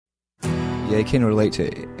Yeah, it can relate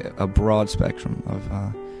to a broad spectrum of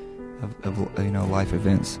life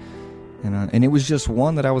events. And it was just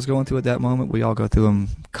one that I was going through at that moment. We all go through them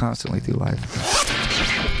constantly through life.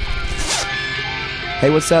 Hey,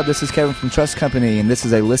 what's up? This is Kevin from Trust Company, and this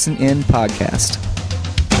is a Listen In podcast.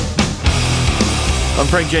 I'm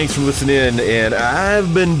Frank Jenks from Listen In, and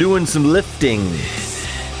I've been doing some lifting.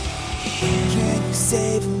 Can you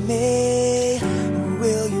save me? Or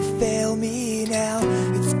will you fail me now?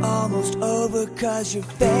 It's almost over 'cause you're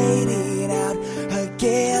fading out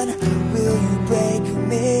again. Will you break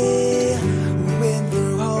me? When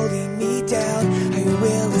you're holding me down, I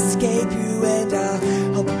will escape you and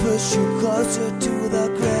I'll push you closer to the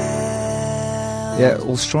ground. Yeah,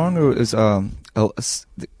 well, Stronger is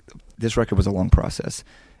this record was a long process,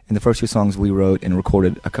 and the first two songs we wrote and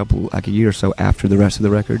recorded a year or so after the rest of the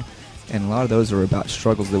record, and a lot of those are about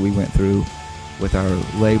struggles that we went through with our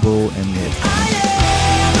label and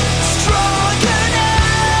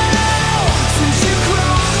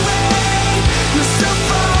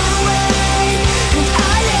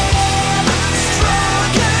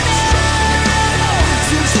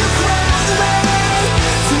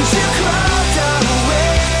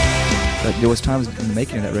there was times in the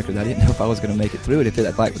making of that record that I didn't know if I was going to make it through it, if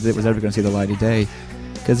it was ever going to see the light of day,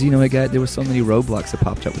 because there were so many roadblocks that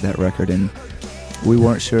popped up with that record, and we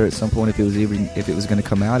weren't sure at some point if it was going to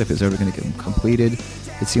come out, if it was ever going to get completed.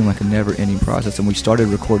 It seemed like a never-ending process, and we started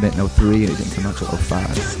recording it in 2003, and it didn't come out until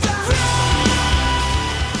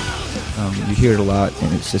 2005. You hear it a lot,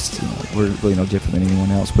 and it's just we're really no different than anyone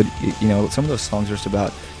else. But some of those songs are just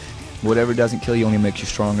about whatever doesn't kill you only makes you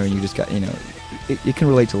stronger, and you just got it can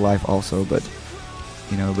relate to life also, but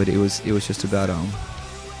it was just about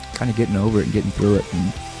kind of getting over it and getting through it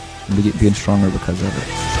and being stronger because of it.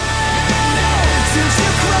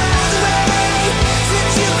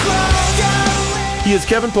 He is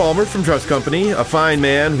Kevin Palmer from Trust Company, a fine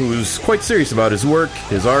man who's quite serious about his work,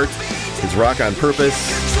 his art, his rock on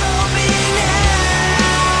purpose.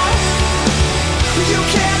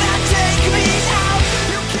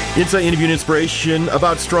 Insight, interview, and inspiration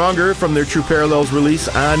about Stronger from their True Parallels release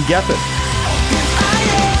on Geffen.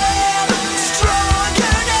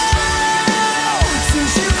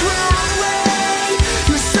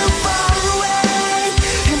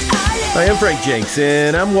 I am Frank Jenks,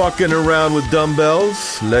 and I'm walking around with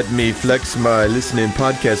dumbbells. Let me flex my listening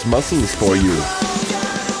podcast muscles for you.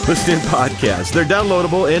 Listen In Podcasts. They're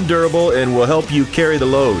downloadable and durable and will help you carry the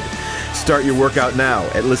load. Start your workout now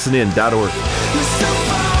at listenin.org.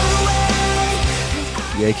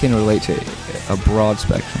 Yeah, it can relate to a broad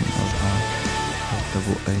spectrum of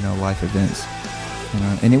life events.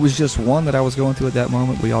 And it was just one that I was going through at that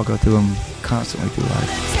moment. We all go through them constantly through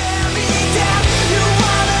life.